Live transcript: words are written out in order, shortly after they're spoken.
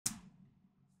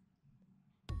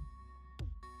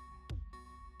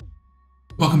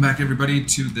Welcome back everybody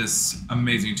to this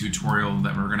amazing tutorial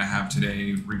that we're going to have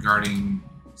today regarding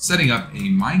setting up a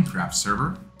Minecraft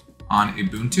server on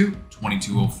Ubuntu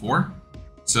 22.04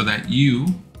 so that you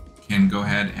can go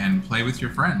ahead and play with your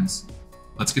friends.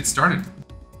 Let's get started.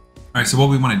 Alright, so what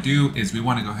we want to do is we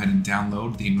want to go ahead and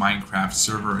download the Minecraft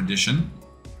server edition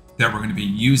that we're going to be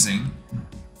using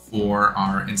for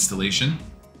our installation.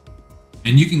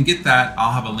 And you can get that,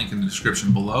 I'll have a link in the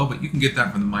description below, but you can get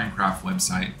that from the Minecraft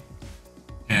website.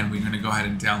 And we're going to go ahead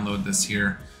and download this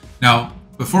here. Now,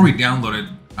 before we download it,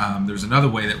 there's another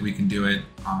way that we can do it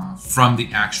from the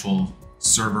actual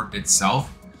server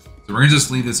itself. So we're going to just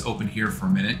leave this open here for a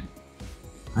minute.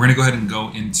 We're going to go ahead and go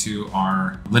into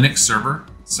our Linux server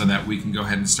so that we can go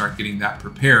ahead and start getting that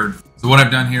prepared. So what I've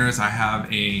done here is I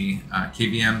have a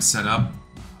KVM set up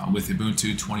with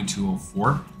Ubuntu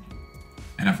 22.04.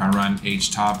 And if I run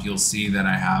htop, you'll see that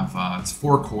I have it's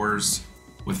 4 cores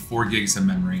with 4 gigs of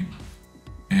memory.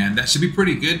 And that should be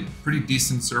pretty good, pretty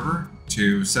decent server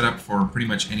to set up for pretty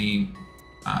much any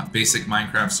basic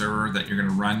Minecraft server that you're going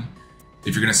to run.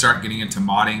 If you're going to start getting into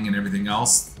modding and everything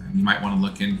else, you might want to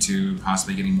look into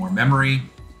possibly getting more memory,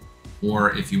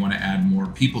 or if you want to add more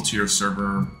people to your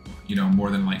server, you know, more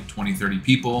than like 20, 30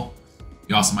 people,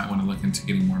 you also might want to look into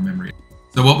getting more memory.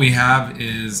 So what we have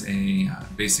is a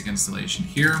basic installation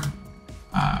here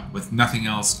with nothing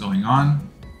else going on.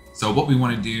 So what we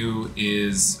want to do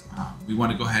is we want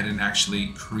to go ahead and actually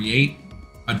create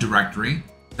a directory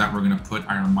that we're going to put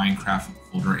our Minecraft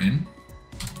folder in.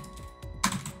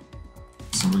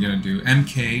 So we're going to do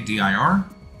mkdir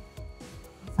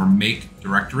for make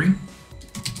directory.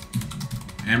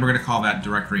 And we're going to call that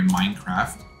directory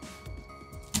Minecraft.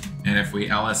 And if we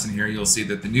ls in here, you'll see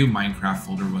that the new Minecraft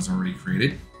folder was already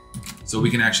created. So we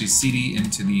can actually cd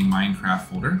into the Minecraft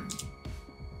folder.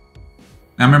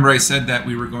 Now remember I said that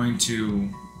we were going to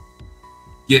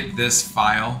get this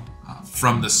file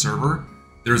from the server.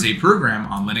 There's a program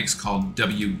on Linux called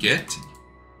wget,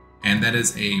 and that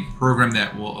is a program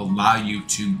that will allow you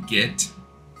to get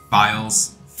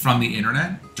files from the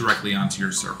internet directly onto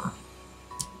your server.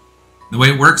 The way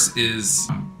it works is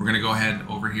we're going to go ahead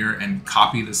over here and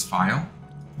copy this file.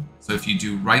 So if you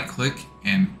do right click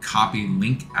and copy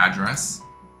link address,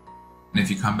 and if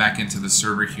you come back into the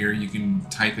server here, you can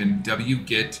type in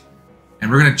wget, and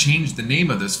we're going to change the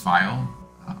name of this file.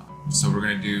 So we're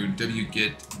going to do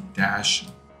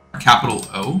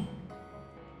wget-O,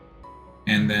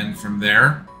 and then from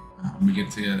there, we get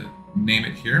to name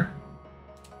it here.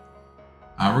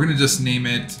 We're going to just name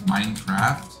it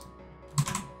Minecraft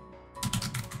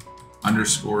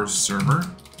 _server.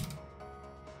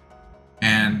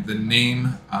 And the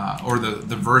name or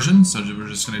the version, so we're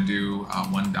just going to do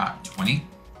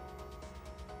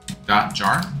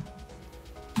 1.20.jar.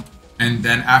 And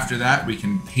then after that, we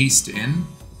can paste in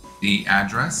the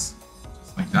address,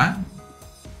 just like that.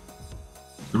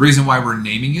 The reason why we're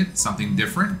naming it something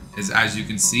different is, as you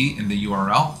can see in the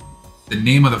URL, the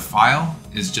name of the file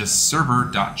is just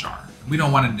server.jar. We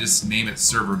don't want to just name it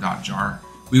server.jar.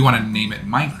 We want to name it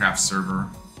Minecraft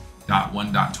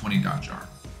server.1.20.jar.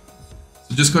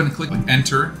 So just go ahead and click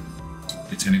enter.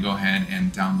 It's going to go ahead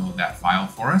and download that file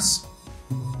for us.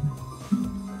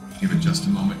 Give it just a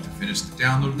moment to finish the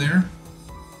download there.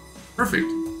 Perfect.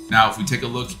 Now if we take a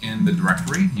look in the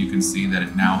directory, you can see that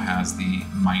it now has the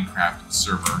Minecraft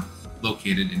server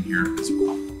located in here as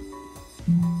well.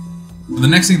 So the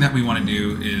next thing that we want to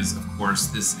do is, of course,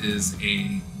 this is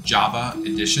a Java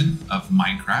edition of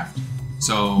Minecraft.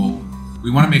 So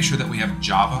we want to make sure that we have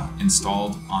Java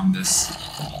installed on this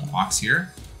box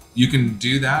here. You can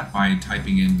do that by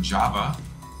typing in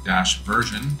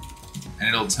java-version, and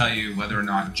it'll tell you whether or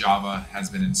not Java has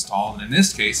been installed. And in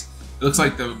this case, it looks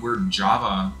like the word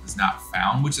Java is not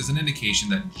found, which is an indication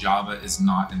that Java is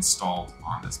not installed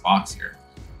on this box here.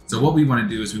 So what we want to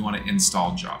do is we want to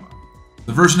install Java.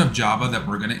 The version of Java that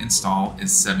we're going to install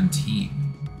is 17.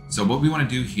 So what we want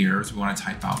to do here is we want to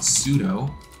type out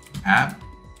sudo apt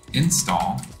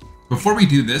install. Before we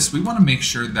do this, we want to make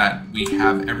sure that we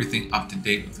have everything up to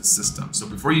date with the system. So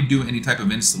before you do any type of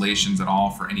installations at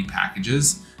all for any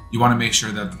packages, you want to make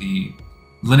sure that the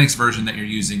Linux version that you're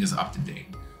using is up to date.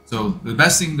 So the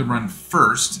best thing to run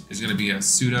first is going to be a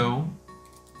sudo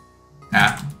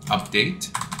apt update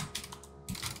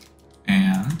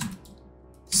and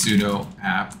sudo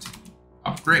apt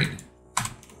upgrade.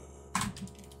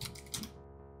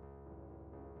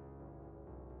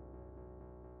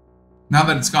 Now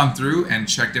that it's gone through and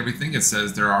checked everything, it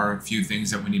says there are a few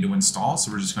things that we need to install. So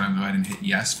we're just going to go ahead and hit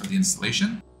yes for the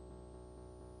installation.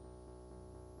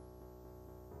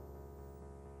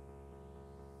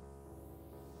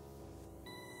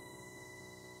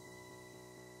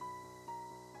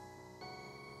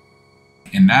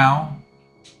 And now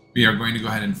we are going to go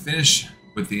ahead and finish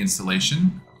with the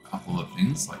installation of a couple of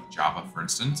things like Java, for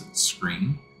instance, and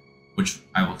screen, which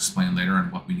I will explain later on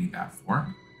what we need that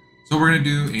for. So we're going to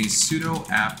do a sudo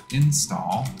apt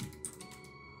install,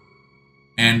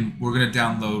 and we're going to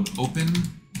download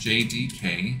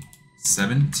OpenJDK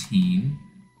 17.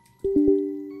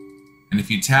 And if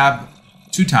you tab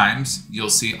 2 times, you'll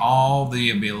see all the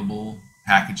available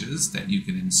packages that you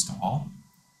can install.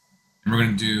 And we're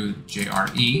going to do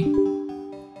JRE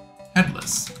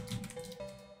headless.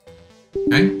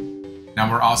 Okay.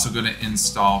 Now we're also going to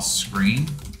install screen.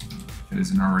 It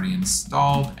isn't already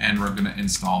installed, and we're going to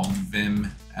install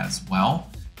Vim as well.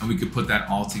 And we could put that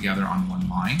all together on one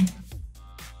line.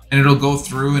 And it'll go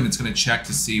through and it's going to check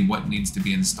to see what needs to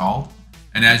be installed.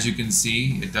 And as you can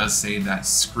see, it does say that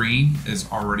screen is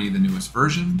already the newest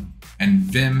version and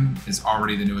Vim is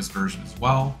already the newest version as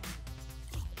well.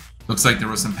 Looks like there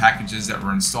were some packages that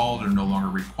were installed are no longer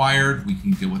required. We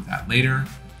can deal with that later.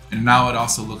 And now it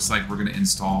also looks like we're going to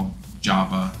install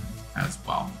Java as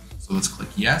well. So let's click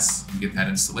yes and get that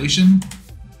installation.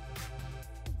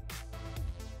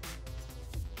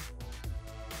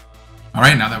 All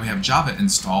right, now that we have Java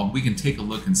installed, we can take a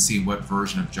look and see what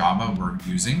version of Java we're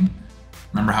using.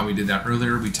 Remember how we did that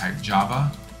earlier? We typed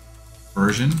Java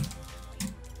version.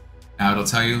 Now it'll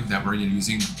tell you that we're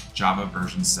using Java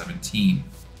version 17.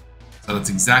 So that's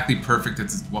exactly perfect.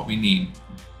 That's what we need.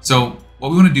 So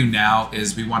what we want to do now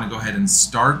is we want to go ahead and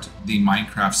start the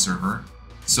Minecraft server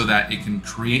so that it can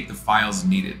create the files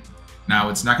needed. Now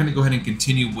it's not going to go ahead and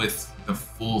continue with the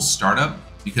full startup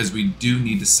because we do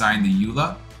need to sign the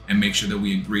EULA and make sure that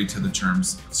we agree to the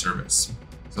terms of service.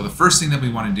 So the first thing that we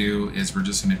want to do is we're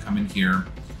just going to come in here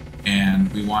and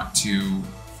we want to,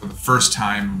 for the first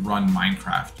time, run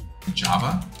Minecraft.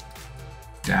 Java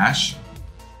dash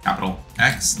capital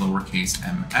X lowercase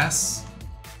ms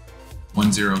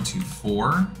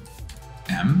 1024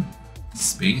 m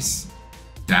space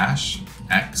dash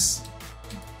x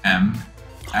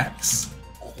mx.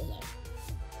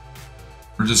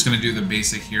 We're just going to do the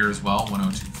basic here as well,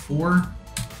 1024.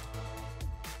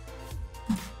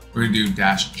 We're going to do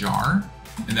dash jar,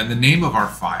 and then the name of our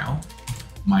file,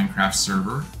 Minecraft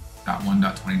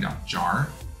server.1.20.jar,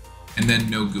 and then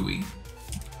no GUI.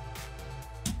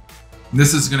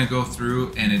 This is going to go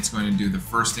through and it's going to do the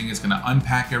first thing, it's going to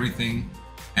unpack everything,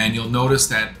 and you'll notice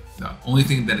that the only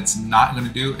thing that it's not going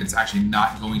to do, it's actually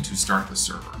not going to start the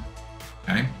server.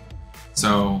 Okay,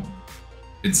 so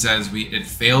it says it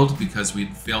failed because we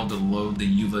failed to load the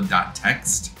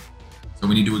EULA.txt. So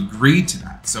we need to agree to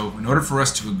that. So in order for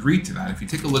us to agree to that, if you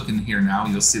take a look in here now,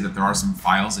 you'll see that there are some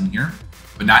files in here,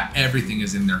 but not everything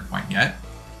is in there quite yet.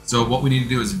 So what we need to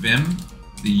do is vim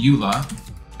the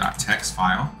EULA.txt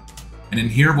file. And in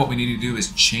here, what we need to do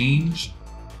is change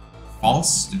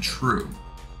false to true.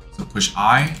 So push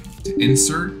I to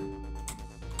insert,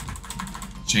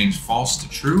 change false to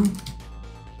true,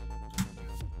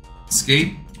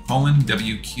 escape,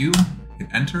 :WQ, hit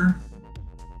enter.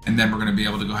 And then we're going to be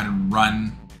able to go ahead and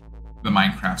run the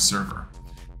Minecraft server.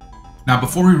 Now,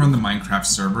 before we run the Minecraft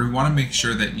server, we want to make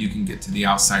sure that you can get to the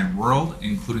outside world,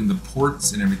 including the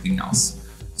ports and everything else.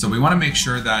 So we want to make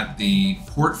sure that the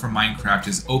port for Minecraft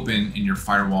is open in your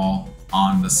firewall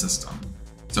on the system.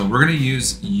 So we're going to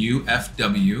use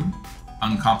UFW,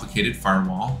 uncomplicated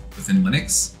firewall within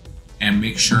Linux, and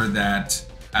make sure that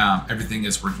everything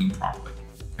is working properly.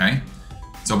 Okay.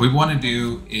 So what we want to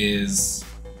do is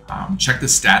check the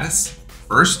status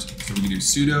first. So we can do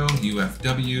sudo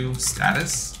UFW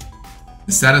status.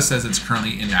 The status says it's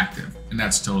currently inactive, and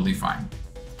that's totally fine.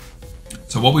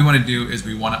 So what we want to do is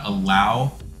we want to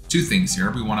allow 2 things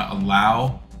here. We want to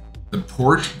allow the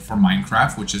port for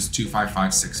Minecraft, which is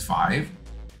 25565.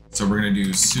 So we're going to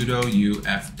do sudo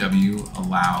UFW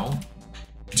allow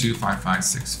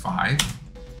 25565.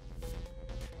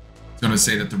 It's going to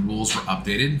say that the rules were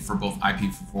updated for both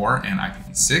IPv4 and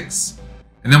IPv6.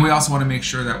 And then we also want to make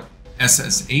sure that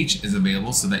SSH is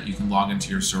available so that you can log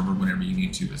into your server whenever you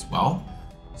need to as well.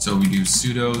 So we do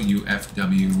sudo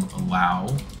UFW allow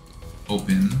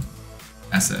open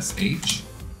SSH.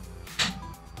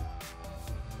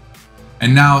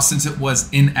 And now, since it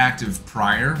was inactive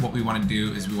prior, what we want to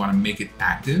do is we want to make it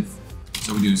active.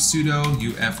 So we do sudo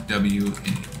UFW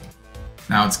enable.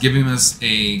 Now it's giving us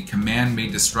a command may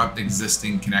disrupt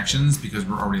existing connections because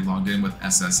we're already logged in with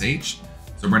SSH.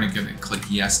 So we're going to click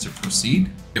yes to proceed.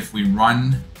 If we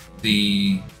run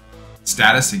the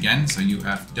status again, so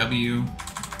UFW,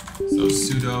 so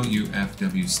sudo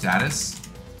UFW status,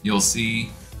 you'll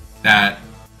see that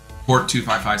port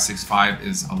 25565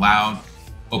 is allowed,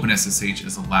 OpenSSH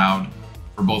is allowed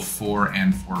for both 4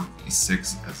 and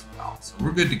 4v6 as well. So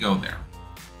we're good to go there.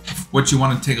 what you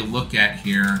want to take a look at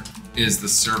here is the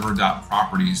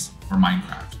server.properties for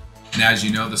Minecraft. And as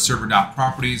you know, the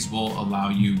server.properties will allow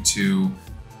you to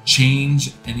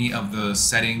change any of the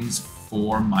settings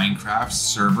for Minecraft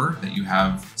server that you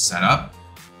have set up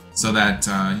so that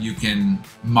you can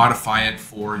modify it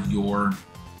for your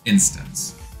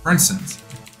instance. For instance,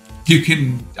 you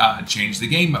can change the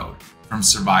game mode from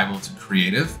survival to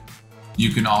creative.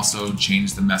 You can also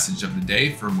change the message of the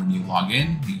day for when you log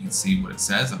in. You can see what it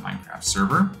says, a Minecraft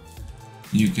server.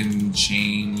 You can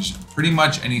change pretty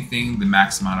much anything, the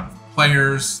max amount of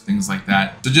players, things like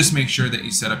that. So just make sure that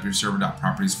you set up your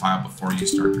server.properties file before you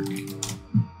start your game.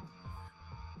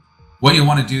 What you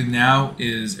want to do now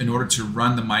is, in order to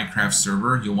run the Minecraft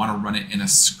server, you'll want to run it in a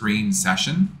screen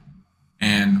session.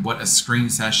 And what a screen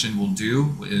session will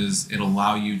do is it'll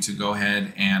allow you to go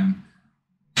ahead and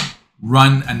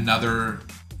run another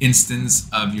instance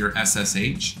of your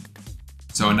SSH,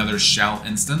 so another shell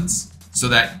instance, so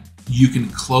that you can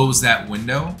close that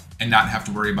window and not have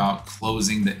to worry about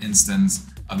closing the instance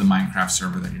of the Minecraft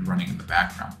server that you're running in the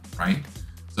background, right?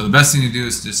 So the best thing to do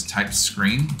is just type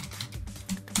screen.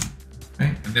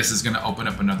 Okay, and this is going to open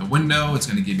up another window. It's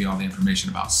going to give you all the information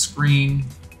about screen.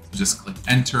 So just click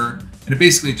enter, and it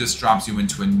basically just drops you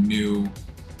into a new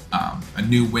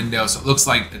window. So it looks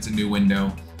like it's a new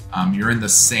window. You're in the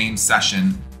same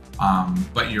session,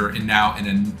 but you're now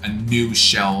in a new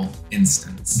shell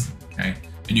instance. Okay,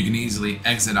 and you can easily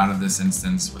exit out of this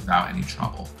instance without any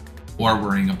trouble or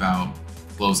worrying about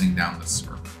closing down the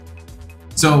server.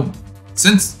 So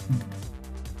since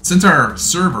our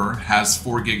server has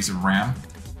 4 gigs of RAM,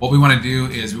 what we want to do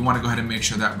is we want to go ahead and make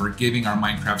sure that we're giving our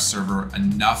Minecraft server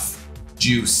enough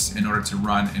juice in order to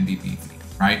run and be beefy,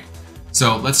 right?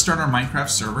 So let's start our Minecraft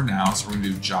server now. So we're going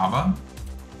to do Java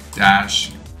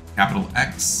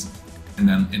 -X and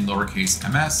then in lowercase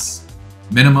ms,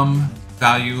 minimum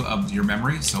value of your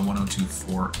memory, so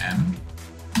 1024 M,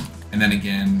 and then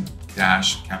again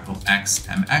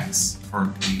 -XMX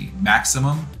for the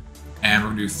maximum, and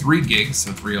we're gonna do 3 gigs,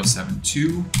 so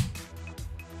 3072.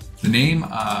 The name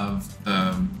of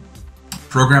the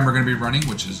program we're gonna be running,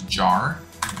 which is jar,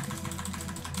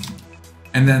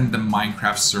 and then the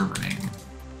Minecraft server name,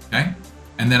 okay?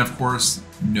 And then of course,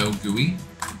 no GUI,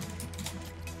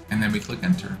 and then we click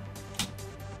enter.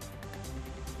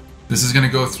 This is going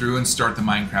to go through and start the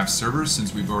Minecraft server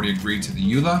since we've already agreed to the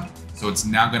EULA. So it's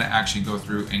now going to actually go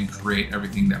through and create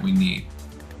everything that we need.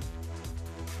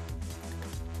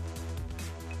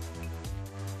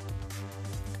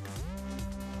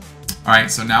 All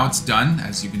right, so now it's done,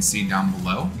 as you can see down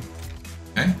below.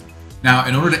 Okay. Now,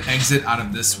 in order to exit out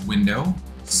of this window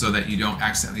so that you don't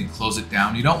accidentally close it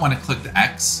down, you don't want to click the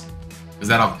X because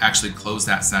that'll actually close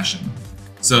that session.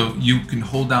 So you can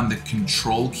hold down the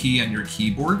control key on your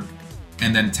keyboard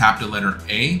and then tap the letter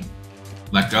A,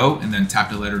 let go, and then tap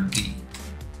the letter D.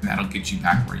 And that'll get you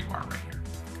back where you are right here,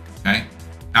 okay?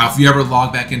 Now, if you ever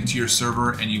log back into your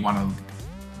server and you want to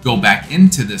go back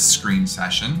into this screen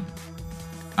session,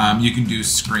 you can do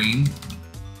screen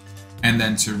and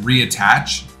then to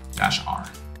reattach -R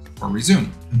or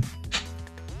resume.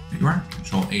 There you are,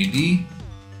 Control AD,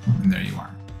 and there you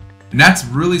are. And that's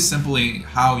really simply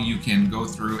how you can go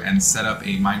through and set up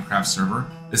a Minecraft server.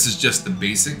 This is just the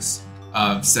basics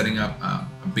of setting up a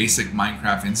basic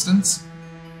Minecraft instance.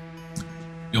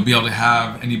 You'll be able to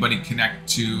have anybody connect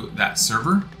to that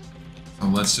server. So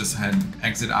let's just head and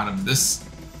exit out of this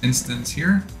instance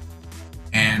here.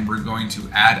 And we're going to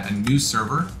add a new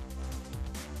server.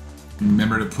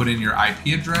 Remember to put in your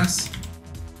IP address.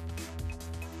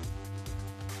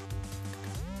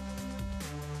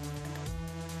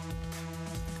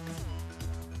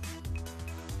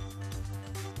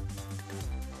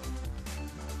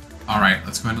 All right,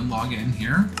 let's go ahead and log in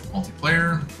here.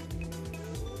 Multiplayer,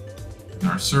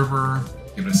 our server,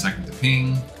 give it a second to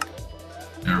ping.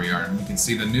 There we are. You can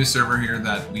see the new server here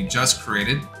that we just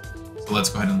created. So let's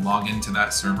go ahead and log into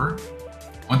that server.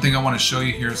 One thing I want to show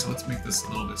you here, so let's make this a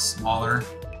little bit smaller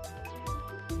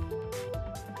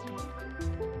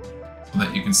so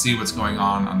that you can see what's going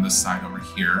on this side over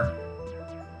here.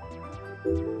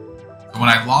 So when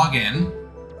I log in,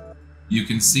 you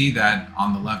can see that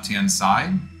on the left-hand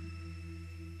side,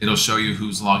 it'll show you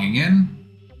who's logging in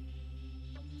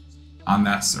on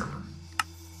that server.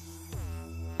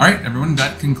 All right, everyone,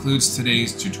 that concludes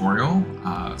today's tutorial.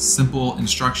 Simple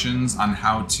instructions on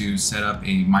how to set up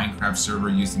a Minecraft server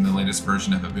using the latest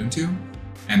version of Ubuntu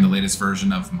and the latest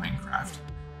version of Minecraft.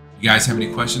 If you guys have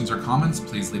any questions or comments,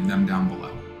 please leave them down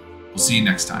below. We'll see you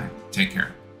next time. Take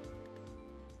care.